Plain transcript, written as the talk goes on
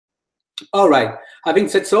All right, having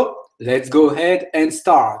said so, let's go ahead and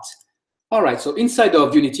start. All right, so inside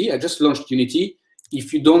of Unity, I just launched Unity.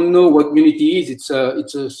 If you don't know what Unity is, it's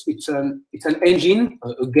an engine,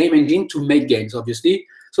 a game engine to make games, obviously.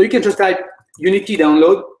 So you can just type Unity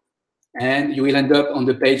download, and you will end up on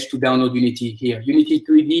the page to download Unity here. Unity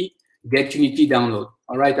 3D, get Unity download.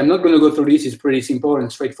 All right, I'm not going to go through this. It's pretty simple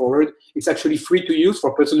and straightforward. It's actually free to use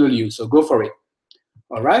for personal use, so go for it.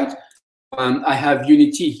 All right, I have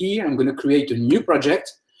Unity here. I'm going to create a new project,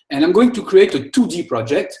 and I'm going to create a 2D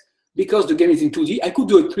project because the game is in 2D. I could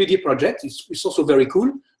do a 3D project. It's also very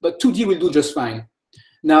cool, but 2D will do just fine.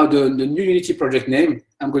 Now, the new Unity project name,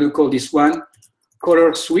 I'm going to call this one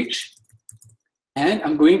Color Switch, and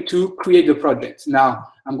I'm going to create the project. Now,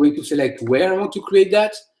 I'm going to select where I want to create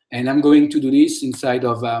that, and I'm going to do this inside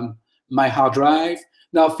of my hard drive.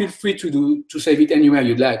 Now, feel free to save it anywhere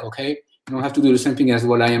you'd like, okay? You don't have to do the same thing as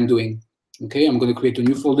what I am doing. Okay, I'm going to create a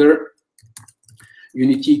new folder,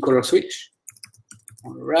 Unity Color Switch.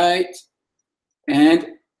 All right, and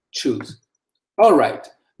choose. All right,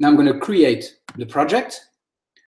 now I'm going to create the project.